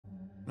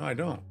No, I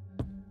don't.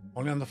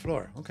 Only on the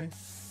floor. Okay.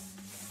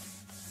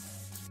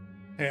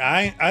 Hey,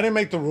 I didn't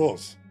make the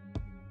rules.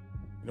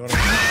 You know what I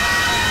mean?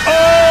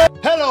 Oh!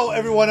 Hello,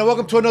 everyone, and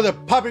welcome to another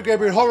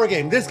PapiGrayBeard horror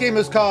game. This game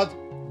is called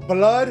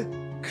Blood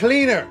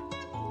Cleaner.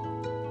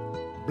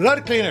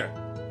 Blood Cleaner.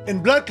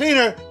 In Blood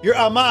Cleaner, you're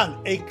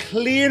Amaan, a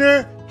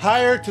cleaner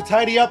hired to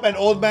tidy up an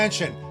old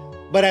mansion.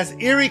 But as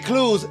eerie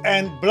clues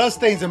and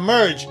bloodstains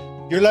emerge,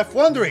 you're left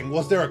wondering,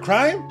 was there a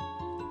crime?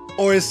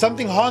 Or is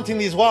something haunting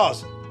these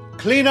walls?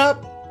 Clean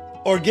up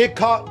or get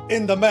caught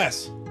in the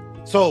mess.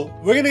 So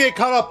we're gonna get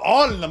caught up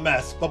all in the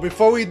mess. But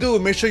before we do,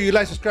 make sure you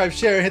like, subscribe,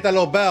 share, and hit that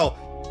little bell.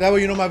 That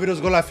way you know my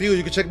videos go live for you.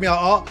 You can check me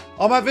out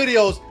all my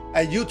videos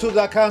at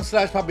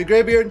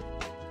youtube.com/PapiGrayBeard.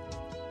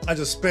 I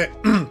just spit.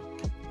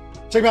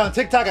 Check me out on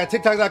TikTok at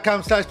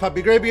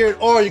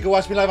tiktok.com/PapiGrayBeard, or you can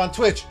watch me live on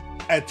Twitch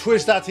at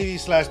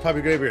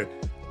twitch.tv/PapiGrayBeard.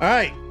 All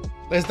right,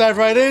 let's dive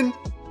right in.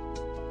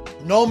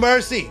 No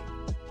mercy.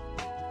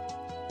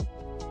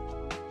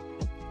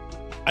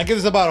 I give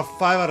this about a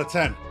 5 out of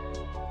 10.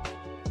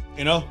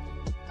 You know?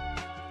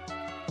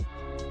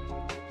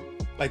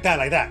 Like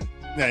that.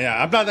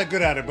 Yeah, I'm not that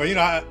good at it, but you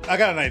know, I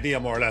got an idea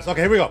more or less.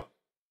 Okay, here we go.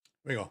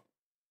 Here we go.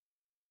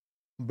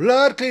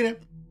 Blood cleaner.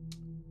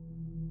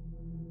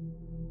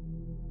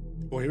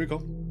 Oh, here we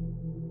go.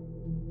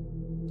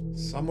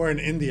 Somewhere in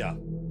India.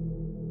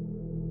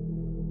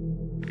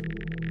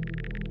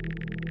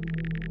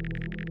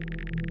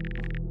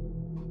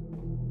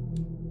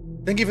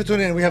 Thank you for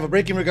tuning in. We have a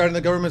break-in regarding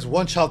the government's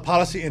one-child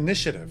policy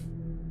initiative.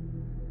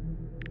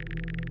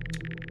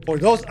 For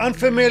those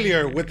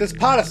unfamiliar with this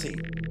policy,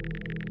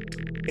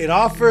 it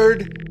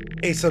offered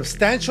a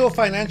substantial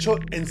financial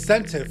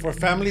incentive for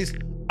families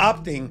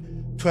opting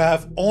to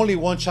have only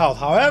one child.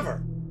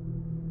 However,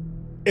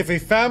 if a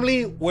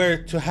family were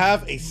to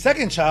have a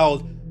second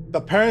child,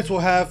 the parents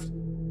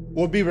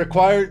will be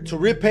required to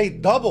repay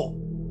double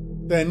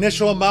the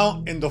initial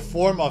amount in the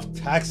form of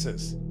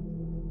taxes.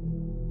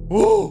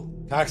 Woo!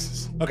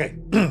 Taxes. Okay.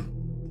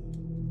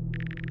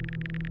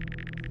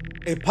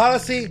 A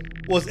policy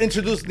was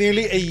introduced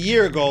nearly a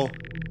year ago,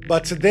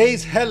 but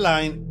today's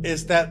headline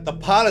is that the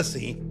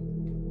policy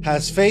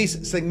has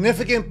faced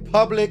significant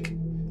public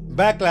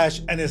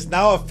backlash and is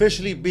now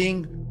officially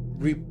being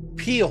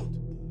repealed.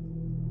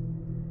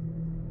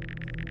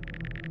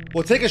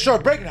 We'll take a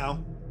short break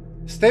now.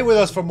 Stay with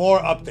us for more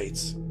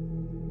updates.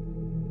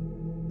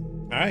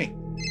 All right.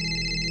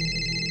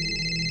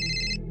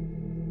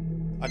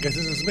 I guess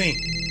this is me.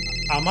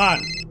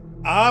 Amaan.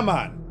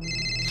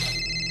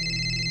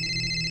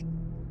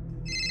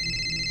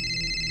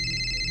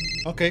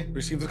 Okay,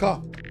 receive the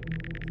call.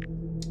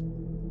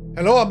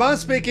 Hello, Amaan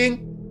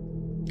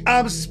speaking.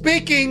 I'm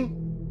speaking.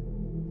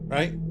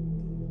 Right?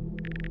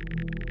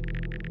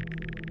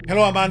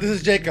 Hello, Amaan, this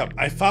is Jacob.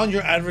 I found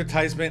your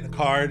advertisement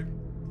card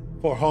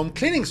for home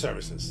cleaning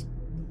services.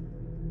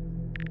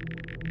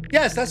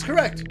 Yes, that's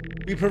correct.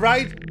 We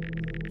provide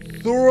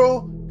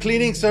thorough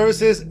cleaning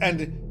services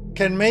and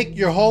can make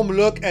your home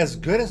look as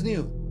good as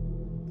new.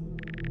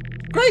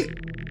 Great.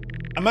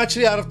 I'm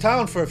actually out of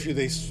town for a few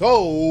days,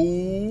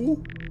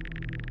 so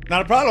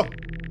not a problem.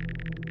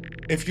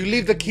 If you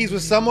leave the keys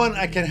with someone,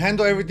 I can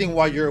handle everything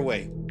while you're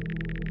away.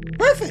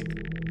 Perfect.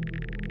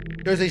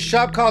 There's a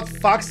shop called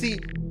Foxy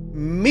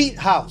Meat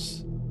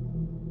House.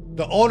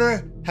 The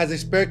owner has a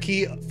spare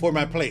key for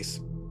my place.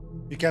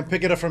 You can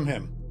pick it up from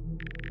him.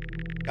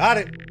 Got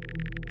it.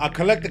 I'll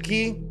collect the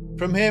key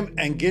from him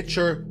and get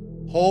your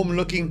home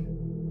looking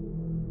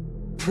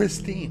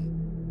pristine.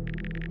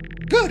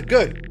 Good.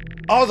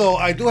 Although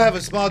I do have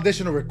a small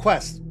additional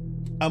request.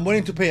 I'm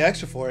willing to pay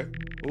extra for it.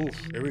 Oof,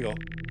 here we go.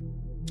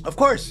 Of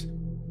course.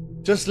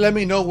 Just let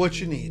me know what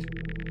you need.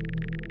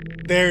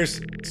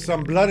 There's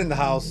some blood in the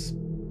house.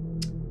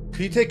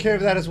 Could you take care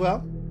of that as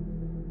well?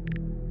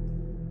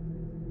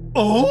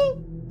 Oh?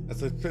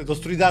 Those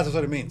 3 dots is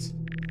what it means.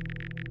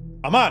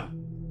 Amaan,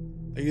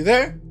 are you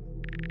there?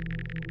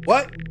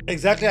 What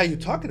exactly are you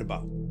talking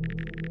about?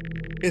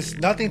 It's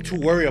nothing to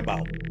worry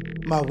about.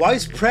 My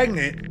wife's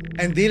pregnant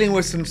and dealing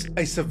with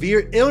a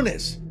severe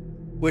illness,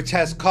 which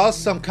has caused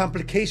some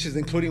complications,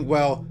 including,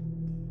 well,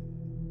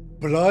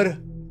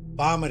 blood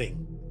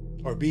vomiting,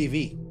 or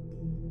BV.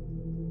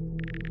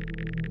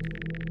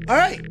 All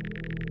right.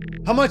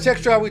 How much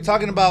extra are we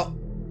talking about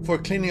for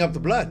cleaning up the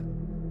blood?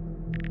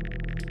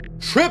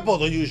 Triple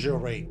the usual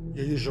rate.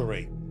 Your usual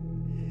rate.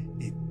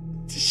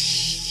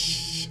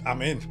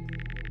 I'm in.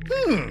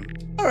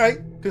 All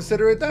right.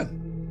 Consider it done.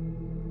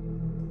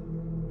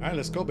 All right,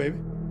 let's go, baby.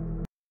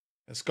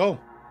 Let's go.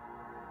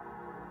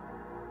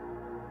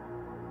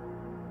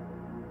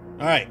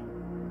 All right.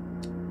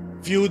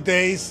 Few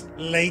days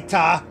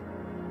later.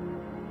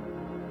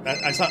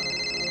 I saw.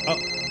 Oh.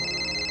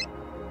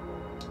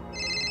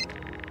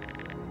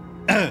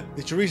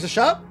 Did you reach the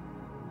shop?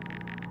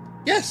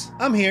 Yes,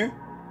 I'm here.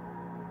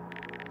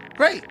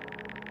 Great.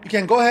 You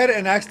can go ahead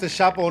and ask the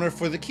shop owner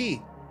for the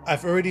key.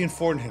 I've already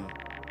informed him.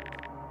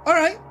 All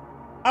right.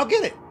 I'll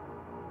get it.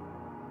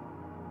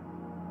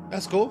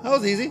 That's cool. That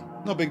was easy.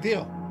 No big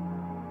deal.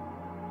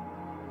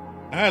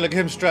 All right, look at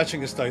him stretching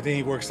his stuff. I think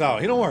he works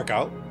out. He don't work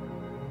out.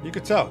 You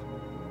could tell.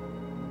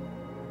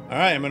 All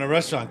right, I'm in a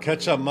restaurant.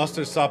 Ketchup,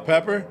 mustard, salt,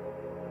 pepper.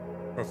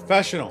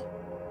 Professional.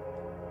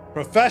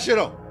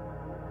 Professional.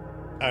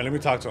 All right, let me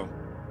talk to him.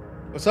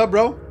 What's up,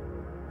 bro?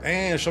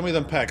 Damn, show me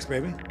them pecs,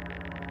 baby.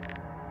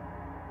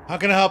 How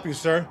can I help you,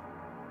 sir?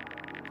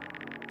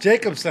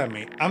 Jacob sent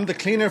me. I'm the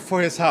cleaner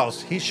for his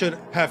house. He should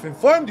have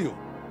informed you.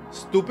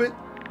 Stupid.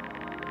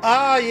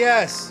 Ah,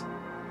 yes.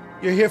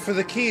 You're here for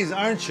the keys,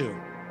 aren't you?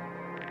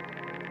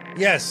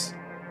 Yes,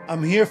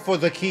 I'm here for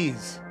the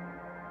keys.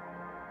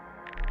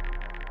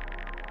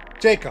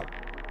 Jacob.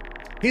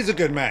 He's a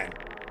good man.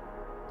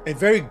 A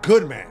very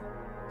good man.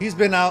 He's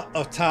been out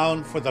of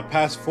town for the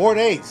past 4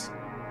 days,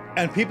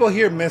 and people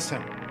here miss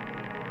him.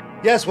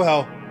 Yes,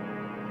 well,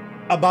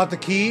 about the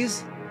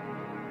keys?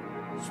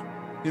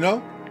 You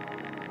know?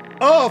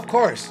 Oh, of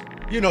course.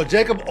 You know,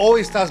 Jacob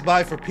always stops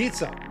by for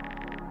pizza.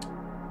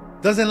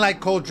 Doesn't like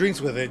cold drinks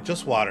with it,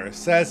 just water.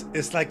 Says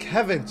it's like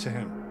heaven to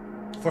him,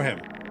 for him.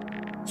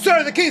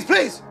 Sir, the keys,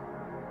 please!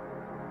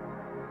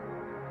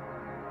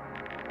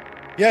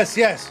 Yes,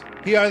 yes.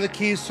 Here are the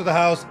keys to the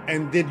house,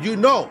 and did you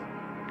know?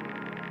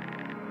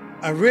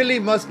 I really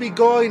must be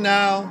going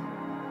now.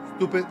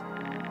 Stupid.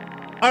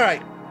 All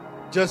right,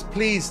 just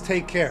please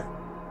take care.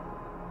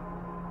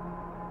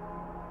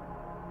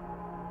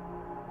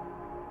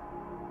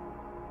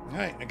 All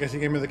right, I guess he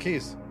gave me the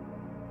keys.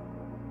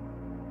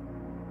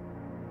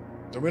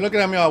 Don't be looking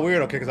at me all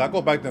weird, okay? Because I'll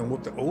go back there and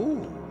whoop the...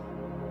 Ooh.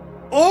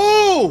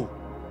 Ooh!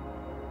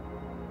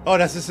 Oh,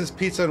 that's just his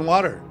pizza and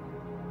water.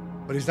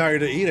 But he's not here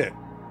to eat it.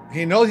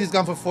 He knows he's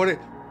gone for 40...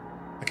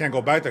 I can't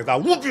go back there.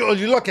 I'll whoop you.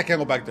 You look, I can't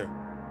go back there.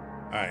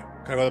 All right.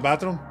 Can I go to the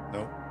bathroom?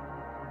 No.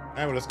 All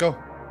right, well, let's go.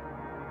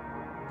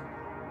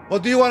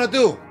 What do you want to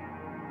do?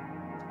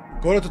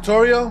 Go to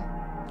tutorial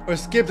or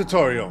skip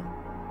tutorial?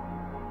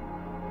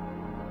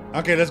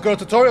 Okay, let's go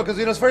to tutorial because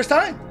you know it's first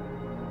time.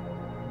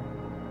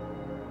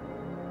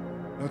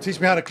 Don't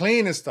teach me how to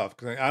clean and stuff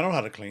because I don't know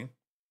how to clean.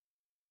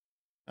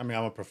 I mean,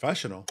 I'm a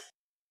professional.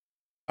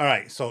 All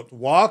right, so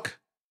walk,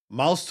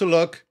 mouse to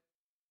look,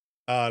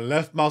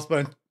 left mouse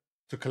button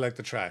to collect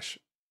the trash.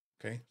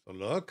 Okay, so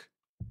look,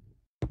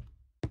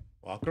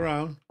 walk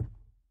around,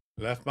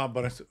 left mouse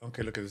button.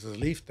 Okay, look at this. There's a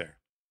leaf there.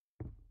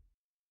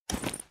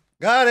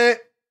 Got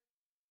it.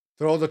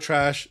 Throw the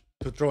trash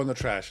to throw in the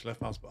trash.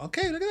 Left mouse button.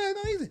 Okay, look at that.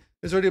 Not easy.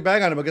 There's already a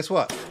bag on it, but guess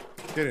what?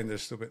 Get in there,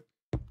 stupid.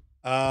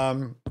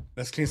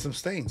 Let's clean some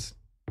stains.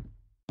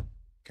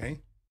 Okay.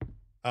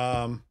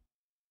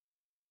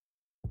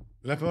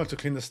 Left mouse to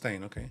clean the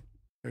stain. Okay.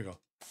 Here we go.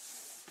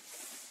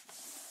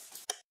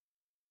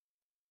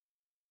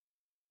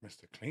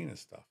 Mr. Clean and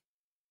stuff.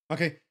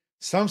 Okay.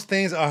 Some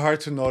stains are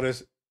hard to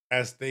notice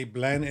as they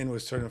blend in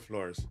with certain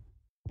floors.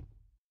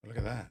 Look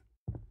at that.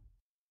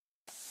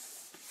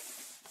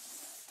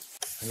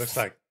 It looks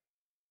like.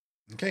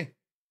 Okay.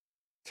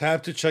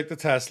 Tab to check the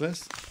task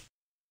list.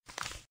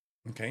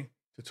 Okay.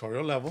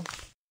 Tutorial level.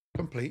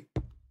 Complete.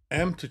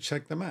 M to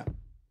check the map.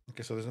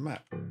 Okay, so there's a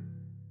map. Oh,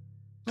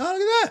 look at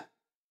that.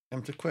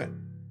 M to quit.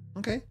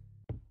 Okay.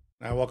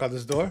 Now I walk out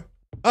this door.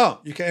 Oh,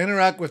 you can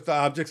interact with the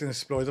objects and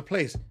explore the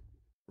place.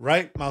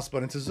 Right mouse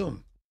button to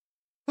zoom.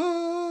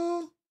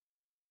 Oh.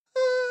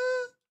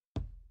 Ah.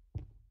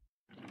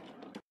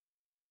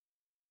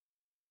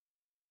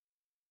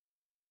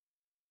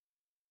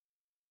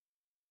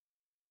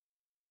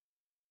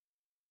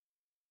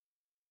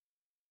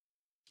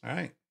 All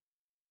right.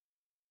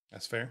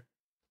 That's fair.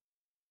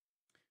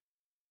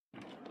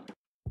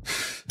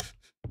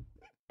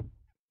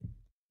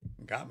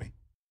 Got me.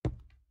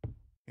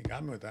 He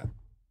got me with that.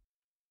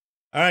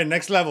 All right,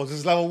 next level. This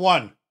is level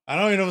 1. I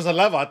don't even know if it was a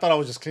level. I thought I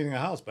was just cleaning a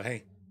house, but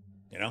hey,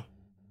 you know.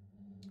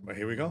 But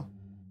here we go.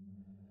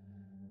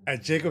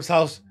 At Jacob's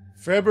house,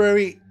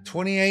 February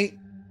 28,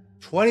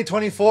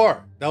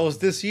 2024. That was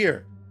this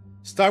year.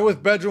 Start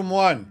with bedroom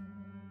 1.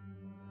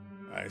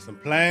 All right, some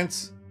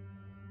plants.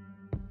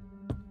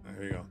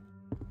 Here you go.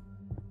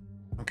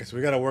 Okay, so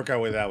we got to work our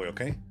way that way,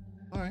 okay?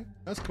 All right,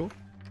 that's cool.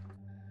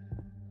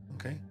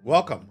 Okay,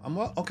 welcome.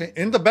 Okay,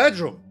 in the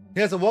bedroom. He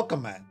has a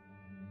welcome mat.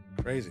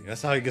 Crazy.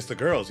 That's how he gets the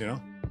girls, you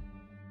know?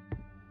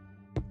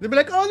 They'll be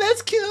like, oh,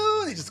 that's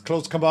cute. He just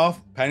clothes come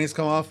off, panties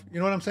come off. You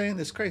know what I'm saying?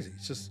 It's crazy.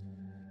 It's just,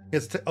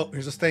 oh,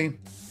 here's a stain.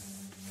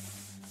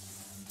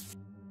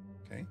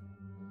 Okay.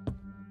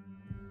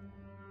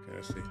 Okay,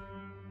 let's see.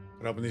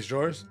 Can I open these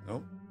drawers?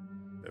 Nope.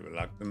 They will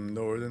lock them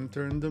doors and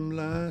turn them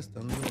last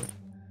on the door.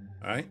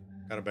 All right.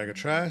 Got a bag of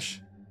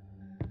trash.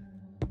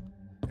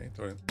 Okay,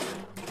 throw it.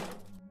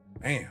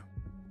 Damn.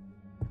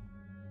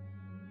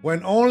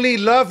 When only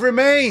love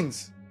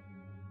remains.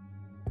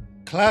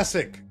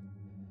 Classic.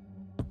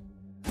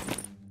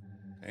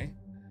 Okay.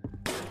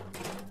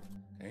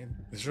 Okay.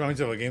 This reminds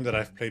me of a game that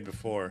I've played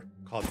before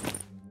called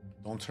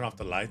Don't Turn Off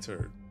the Lights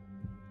or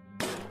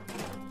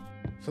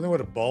something where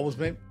the ball was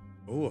made.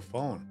 Ooh, a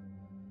phone.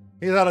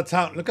 He's out of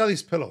town. Look at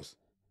these pillows.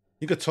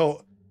 You could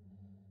tell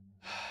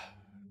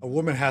a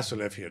woman has to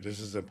live here. This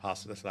is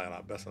impossible. That's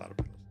a lot of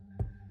pillows.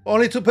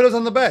 Only 2 pillows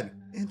on the bed.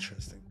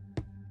 Interesting.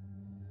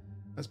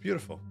 That's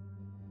beautiful.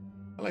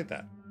 I like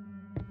that.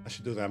 I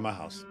should do that in my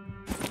house.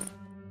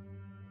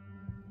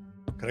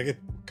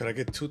 Could I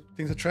get 2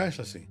 things of trash?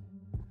 Let's see.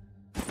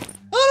 Oh, look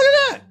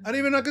at that! I didn't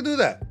even know I could do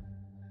that.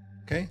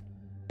 Okay.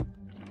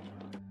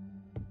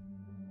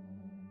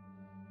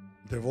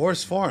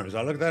 Divorce forms.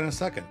 I'll look at that in a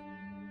second.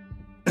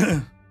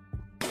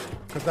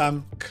 Because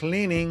I'm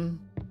cleaning.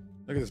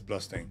 Look at this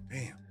blood stain.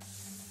 Damn.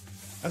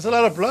 That's a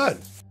lot of blood.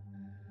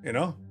 You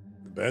know?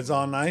 The bed's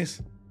all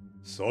nice.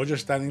 Soldier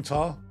standing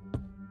tall.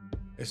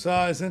 It's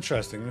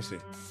interesting. Let me see.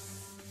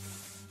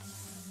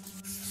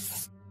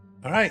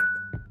 All right.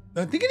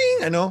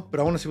 I know,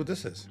 but I want to see what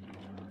this is.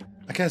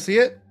 I can't see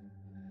it.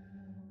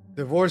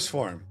 Divorce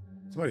form.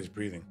 Somebody's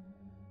breathing.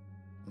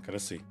 Okay,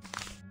 let's see.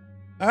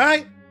 All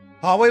right.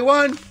 Hallway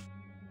 1.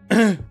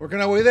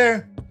 Working our way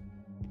there.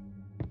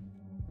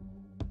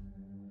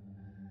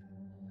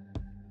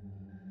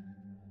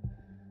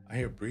 I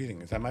hear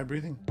breathing. Is that my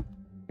breathing?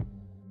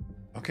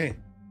 Okay.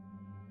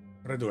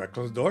 What do? I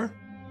close the door?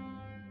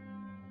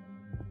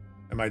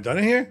 Am I done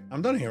in here?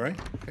 I'm done in here, right?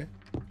 Okay.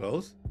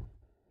 Close.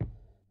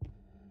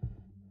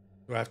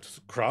 Do I have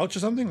to crouch or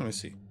something? Let me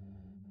see.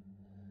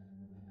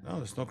 No,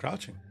 there's no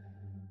crouching.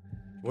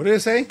 What did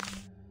it say?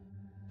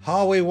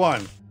 Hallway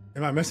 1.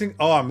 Am I missing?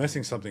 Oh, I'm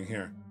missing something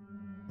here.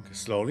 Okay,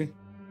 slowly.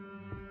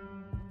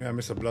 Maybe I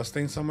miss a blood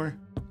stain somewhere.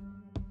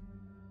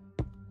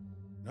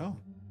 No.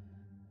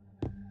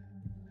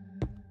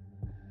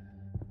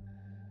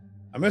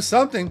 I missed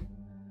something.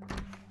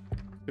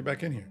 Get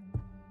back in here.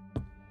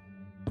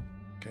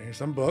 Okay, here's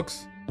some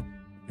books.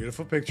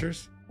 Beautiful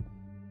pictures.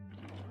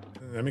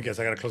 Let me guess,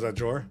 I gotta close that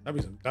drawer.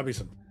 That'd be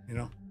some, you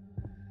know.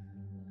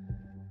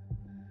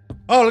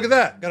 Oh, look at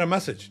that. Got a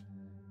message.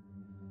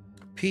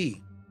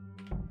 P.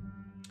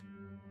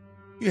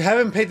 You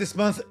haven't paid this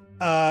month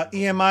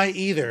EMI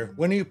either.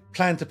 When do you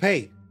plan to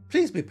pay?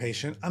 Please be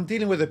patient. I'm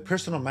dealing with a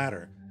personal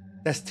matter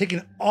that's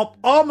taking up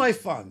all my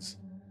funds.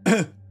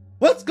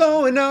 What's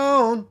going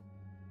on?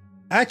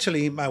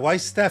 Actually, my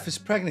wife's staff is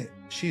pregnant.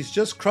 She's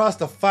just crossed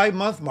the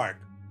 5-month mark.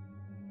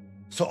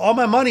 So all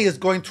my money is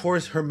going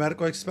towards her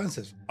medical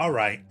expenses. All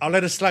right, I'll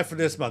let it slide for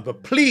this month,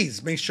 but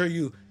please make sure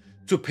you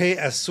to pay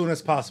as soon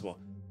as possible.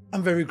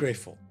 I'm very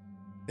grateful.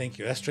 Thank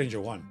you. That's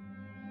Stranger 1.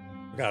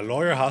 We got a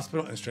lawyer,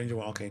 hospital, and Stranger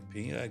 1. Okay,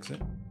 P,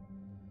 exit.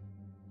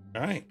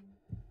 All right.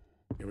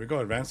 Here we go,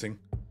 advancing.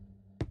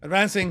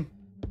 Advancing.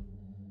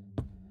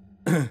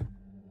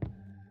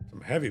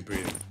 Some heavy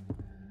breathing.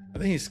 I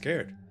think he's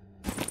scared.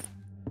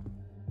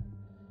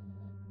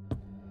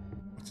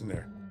 What's in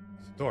there?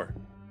 It's a door.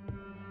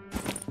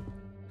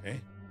 Okay.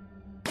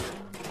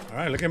 All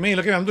right, look at me.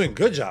 Look at me. I'm doing a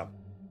good job.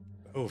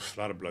 Oof,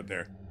 a lot of blood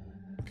there.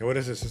 Okay, what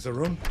is this? Is this a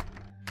room?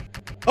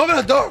 Open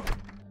the door!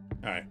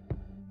 All right.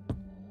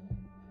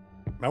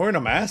 Am I wearing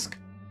a mask?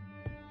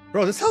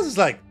 Bro, this house is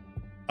like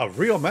a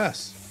real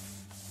mess.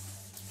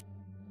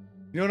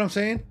 You know what I'm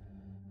saying?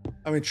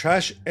 I mean,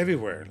 trash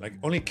everywhere. Like,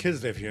 only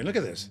kids live here. Look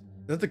at this.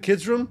 Is that the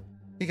kids' room?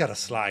 He got a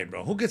slide,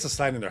 bro. Who gets a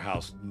slide in their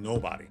house?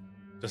 Nobody.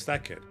 Just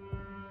that kid.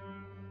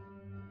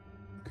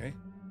 Okay.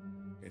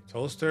 Okay,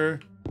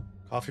 toaster.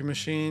 Coffee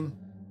machine.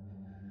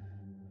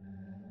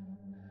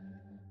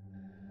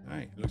 All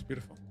right, it looks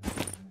beautiful.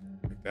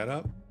 Pick that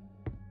up.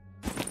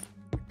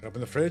 Pick it up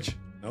in the fridge.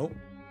 Nope.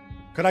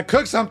 Could I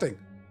cook something?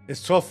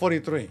 It's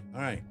 12:43.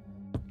 All right.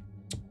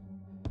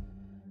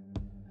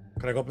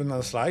 Could I go up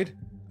another slide?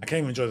 I can't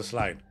even enjoy the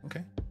slide.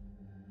 Okay.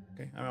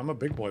 Okay. I'm a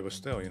big boy, but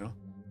still, you know.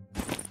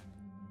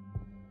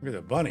 Look at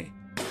the bunny.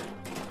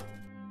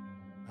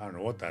 I don't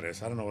know what that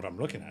is. I don't know what I'm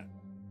looking at.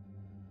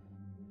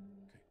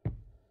 Okay.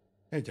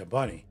 Hey, the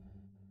bunny.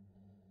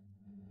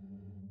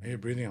 Are you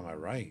breathing on my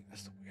right?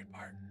 That's the weird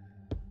part.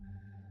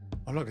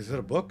 Oh, look. Is it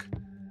a book?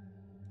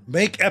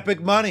 Make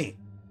epic money.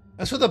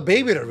 That's for the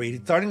baby to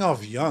read. Starting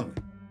off young.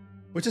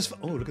 Which is...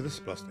 Oh, look at this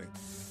plus thing.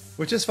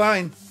 Which is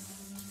fine.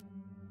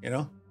 You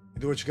know?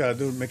 You do what you gotta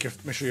do to make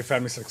sure your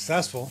family's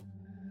successful.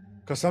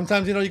 Because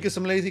sometimes, you know, you get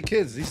some lazy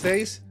kids. These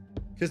days,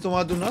 kids don't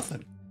want to do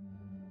nothing.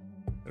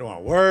 They don't want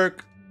to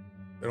work.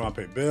 They don't want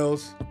to pay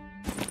bills.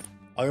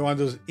 All they want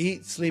to do is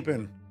eat, sleep,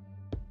 and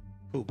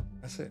poop.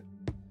 That's it.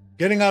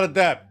 Getting out of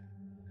debt.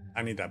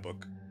 I need that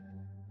book.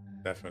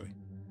 Definitely.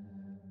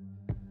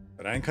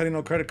 But I ain't cutting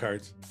no credit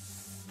cards.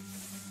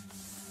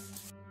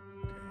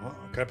 Okay, well,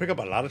 could I pick up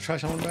a lot of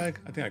trash on one bag?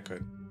 I think I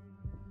could.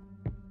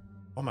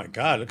 Oh my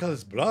God, look at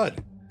this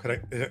blood. Do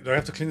I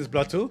have to clean this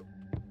blood too?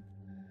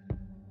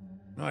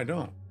 No, I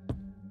don't.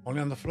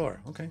 Only on the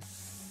floor. Okay.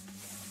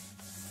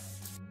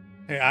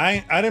 Hey,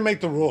 I didn't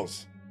make the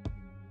rules.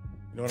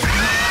 You know what I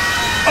mean?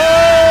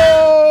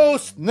 Oh,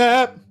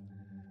 snap.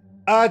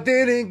 I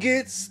didn't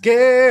get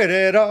scared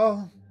at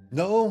all.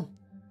 No.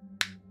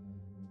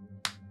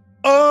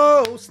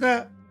 Oh,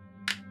 snap.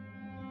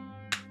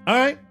 All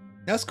right.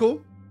 That's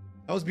cool.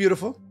 That was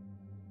beautiful.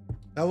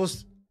 That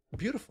was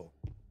beautiful.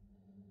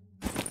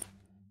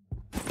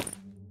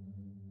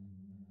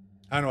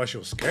 I don't know why she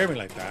was scaring me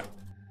like that.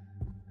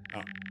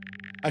 Oh.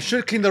 I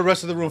should clean the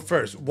rest of the room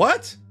first.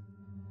 What?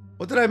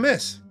 What did I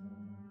miss?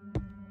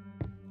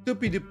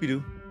 Doopy doopy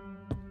doo.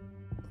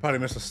 Probably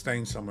missed a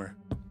stain somewhere.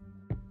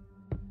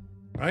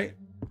 Right?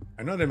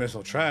 I know they missed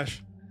no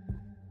trash.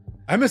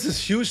 I missed this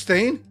huge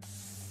stain?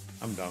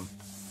 I'm dumb.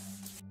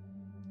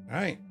 All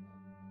right.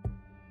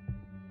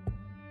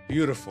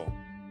 Beautiful.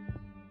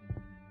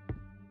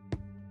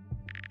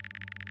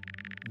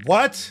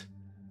 What?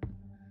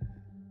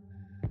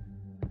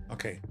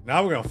 Okay,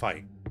 now we're gonna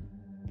fight.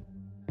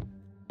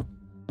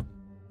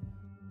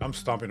 I'm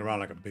stomping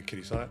around like a big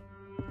kitty, saw that?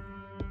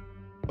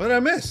 What did I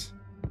miss?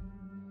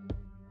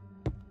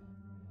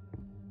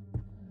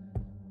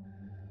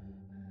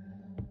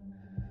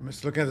 I'm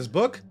just looking at this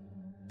book.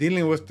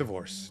 Dealing with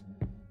divorce.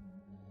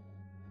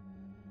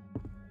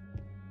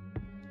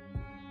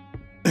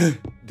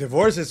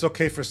 Divorce is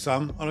okay for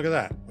some. Oh, look at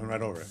that. Went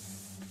right over it.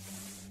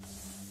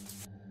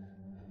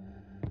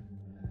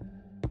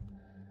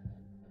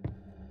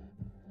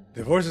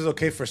 Divorce is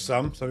okay for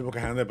some. Some people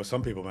can handle it, but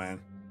some people, man.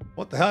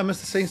 What the hell? I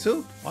missed the Saint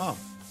Sue? Wow.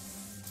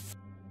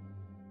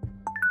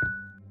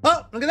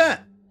 Oh, look at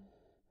that.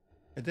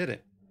 I did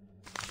it.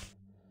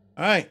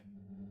 All right.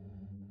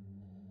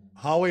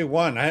 Hallway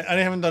 1. I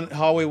haven't done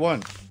Hallway 1.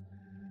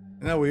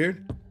 Isn't that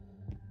weird?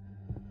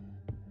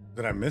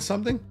 Did I miss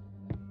something?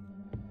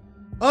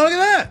 Oh, look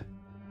at that.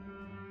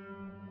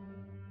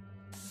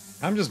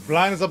 I'm just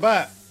blind as a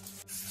bat.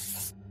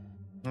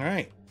 All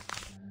right.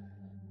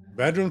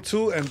 Bedroom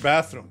 2 and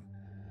bathroom.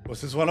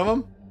 Was this one of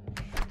them?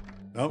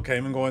 Nope, can't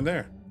even go in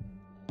there.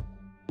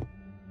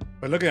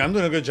 But look at, I'm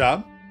doing a good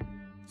job.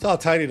 It's all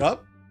tidied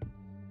up.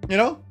 You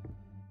know?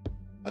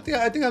 I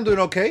think I'm doing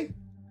okay.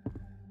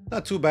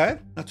 Not too bad.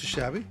 Not too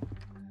shabby.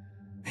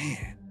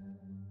 Man.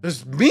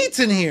 There's meats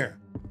in here.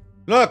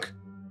 Look.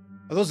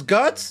 Are those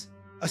guts?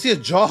 I see a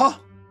jaw.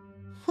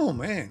 Oh,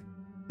 man.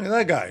 Look at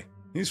that guy.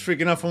 He's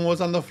freaking out from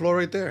what's on the floor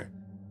right there.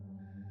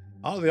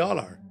 Oh, they all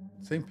are.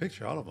 Same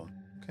picture, all of them.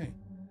 Okay.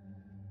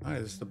 All right,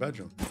 this is the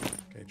bedroom.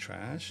 Okay,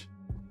 trash.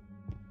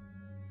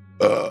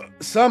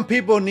 Some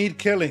people need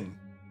killing.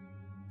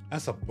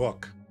 That's a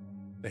book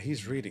that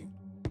he's reading.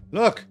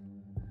 Look.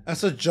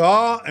 That's a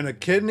jaw and a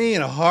kidney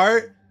and a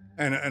heart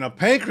and a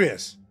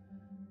pancreas.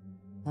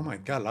 Oh, my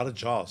God. A lot of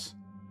jaws.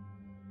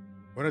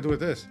 What do I do with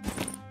this?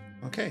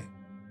 Okay.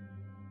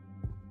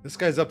 This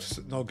guy's up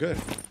to no good.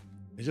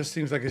 It just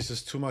seems like it's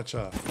just too much.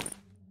 Oh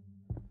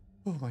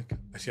my God.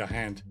 I see a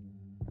hand.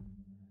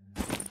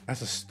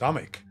 That's a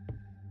stomach.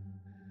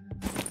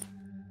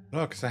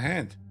 Look, it's a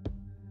hand.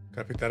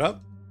 Can I pick that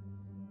up?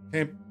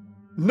 Can't.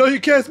 No,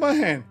 you can't. It's my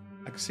hand.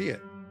 I can see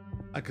it.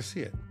 I can see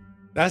it.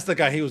 That's the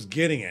guy. He was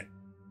getting it.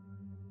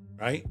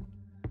 Right?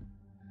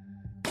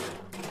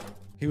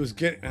 He was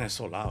getting. And it's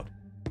so loud.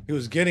 He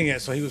was getting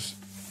it. So he was.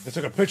 They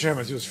took a picture of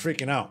him as he was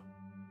freaking out.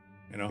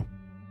 You know?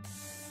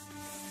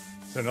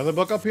 Is there another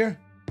book up here?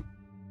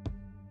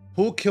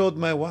 Who killed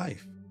my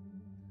wife?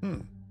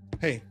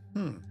 Hey,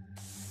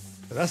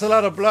 That's a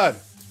lot of blood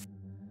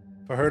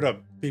for her to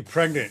be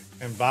pregnant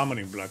and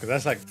vomiting blood, because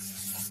that's like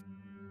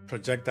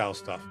projectile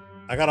stuff.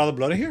 I got all the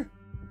blood in here?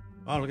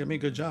 Oh, look at me.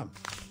 Good job.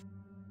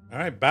 All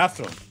right,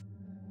 bathroom.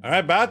 All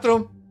right,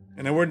 bathroom.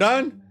 And then we're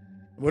done.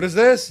 What is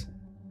this?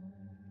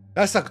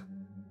 That's a...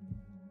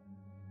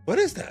 What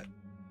is that?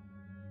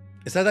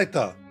 Is that like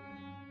the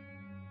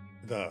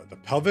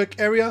pelvic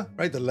area,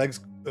 right? The legs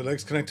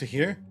connect to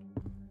here.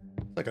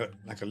 It's like a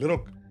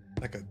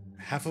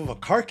half of a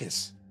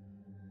carcass.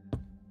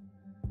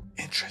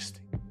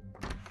 Interesting.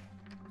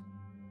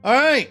 All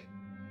right,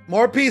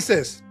 more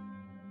pieces.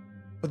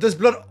 But there's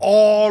blood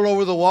all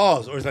over the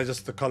walls, or is that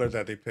just the color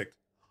that they picked?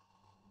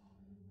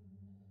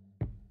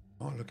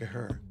 Oh, look at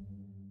her.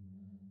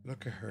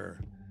 Look at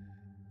her.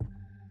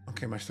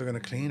 Okay, am I still gonna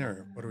clean,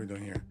 or what are we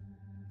doing here?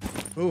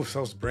 Ooh,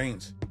 those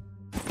brains.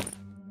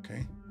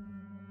 Okay.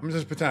 I'm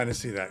just pretending to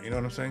see that. You know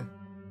what I'm saying?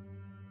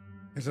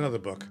 Here's another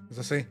book. Does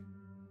it say?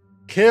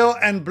 Kill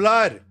and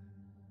Blood.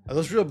 Are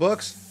those real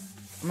books?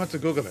 I'm going to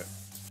have to Google it.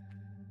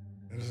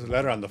 There's a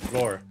letter on the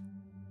floor.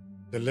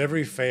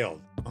 Delivery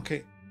failed.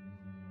 Okay.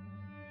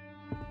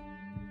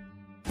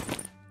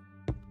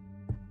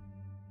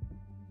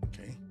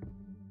 Okay.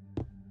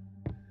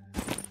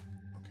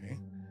 Okay.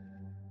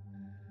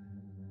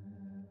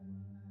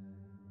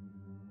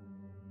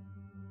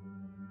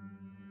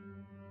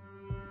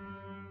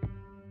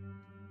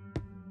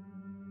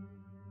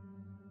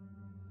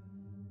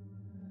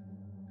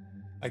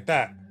 Like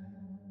that.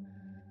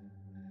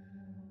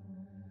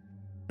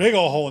 Big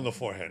old hole in the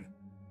forehead.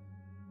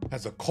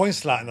 Has a coin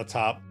slot in the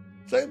top.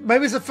 So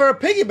maybe it's for a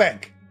piggy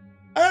bank.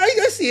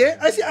 I see it.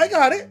 I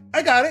got it.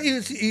 I got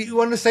it. He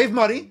wanted to save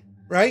money,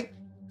 right?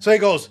 So he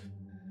goes,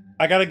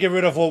 I got to get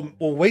rid of what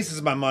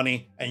wastes my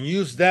money and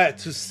use that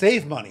to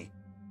save money.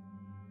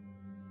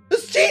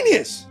 That's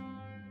genius.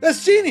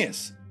 That's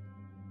genius.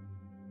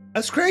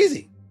 That's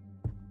crazy.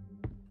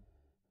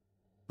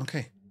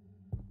 Okay.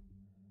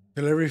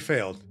 Delivery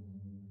failed.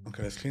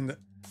 Okay, let's clean the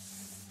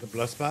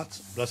blood spots,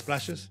 blood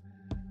splashes.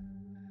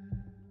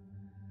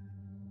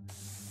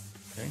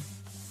 Okay.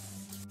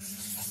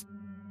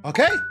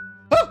 Okay.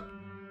 Oh!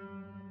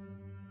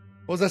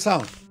 What was that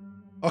sound?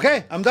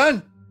 Okay, I'm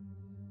done.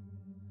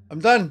 I'm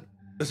done.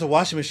 There's a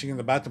washing machine in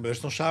the bathroom, but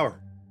there's no shower.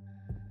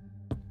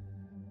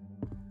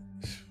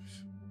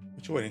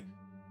 What you waiting?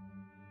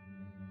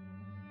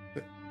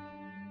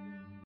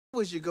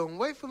 Was you gonna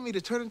wait for me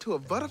to turn into a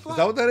butterfly? Is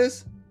that what that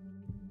is?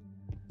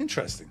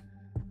 Interesting.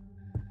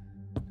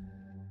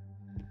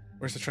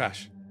 Where's the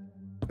trash?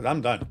 Because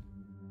I'm done.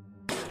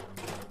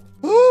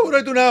 Ooh, what do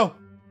I do now?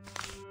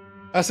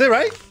 That's it,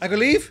 right? I can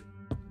leave?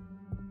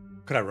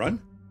 Could I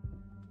run?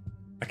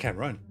 I can't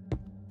run.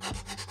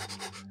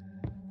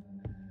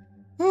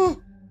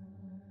 Ooh.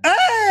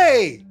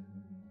 Hey!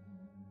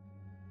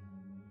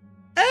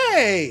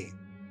 Hey!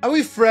 Are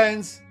we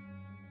friends?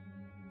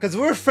 Because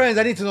if we're friends,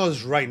 I need to know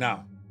this right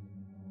now.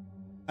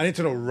 I need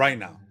to know right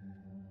now.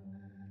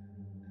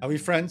 Are we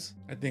friends?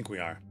 I think we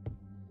are.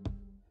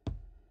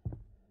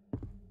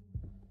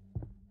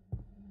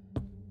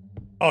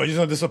 Oh, you're just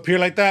gonna disappear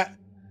like that?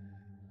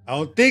 I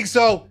don't think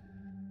so.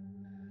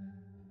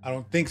 I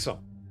don't think so.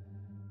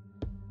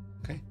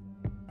 Okay.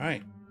 All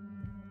right.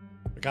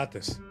 We got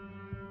this.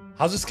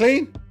 How's this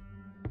clean?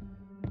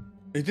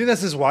 You think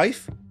that's his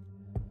wife?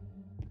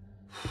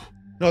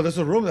 No, there's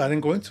a room that I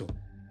didn't go into.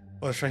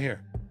 Oh, it's right here.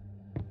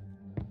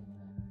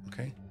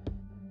 Okay.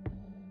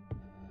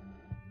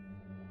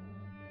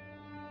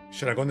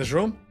 Should I go in this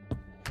room?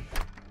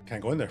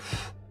 Can't go in there.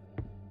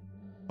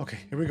 Okay,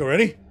 here we go.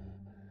 Ready?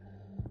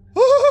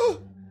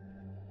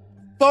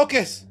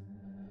 Focus.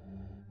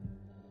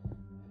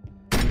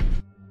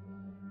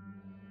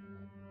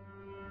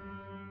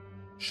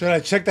 Should I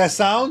check that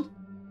sound?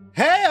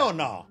 Hell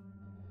no.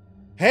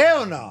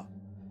 Hell no.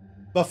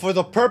 But for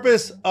the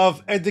purpose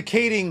of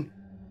educating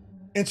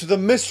into the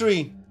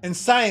mystery and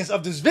science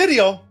of this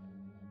video,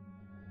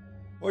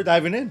 we're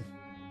diving in.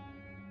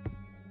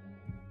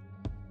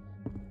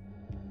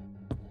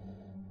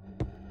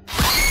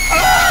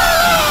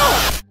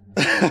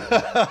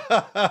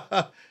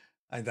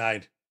 I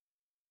died.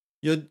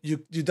 You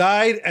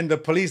died, and the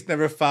police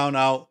never found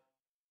out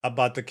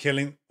about the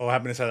killing or what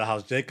happened inside the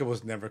house. Jacob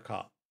was never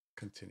caught.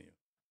 Continue.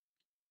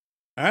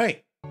 All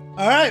right.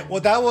 All right.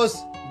 Well, that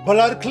was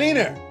Blood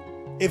Cleaner.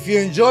 If you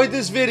enjoyed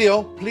this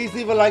video, please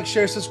leave a like,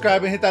 share,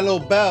 subscribe, and hit that little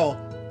bell.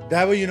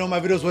 That way you know my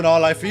videos went all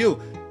live for you.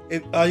 You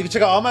can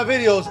check out all my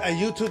videos at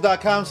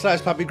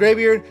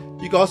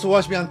youtube.com/PapiGrayBeard. You can also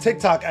watch me on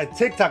TikTok at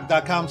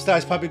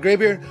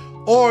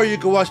tiktok.com/PapiGrayBeard. Or you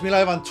can watch me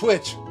live on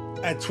Twitch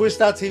at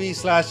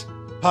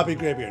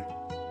twitch.tv/PapiGrayBeard.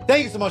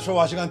 Thank you so much for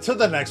watching. Until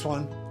the next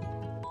one.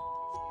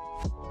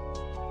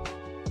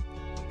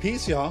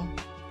 Peace, y'all.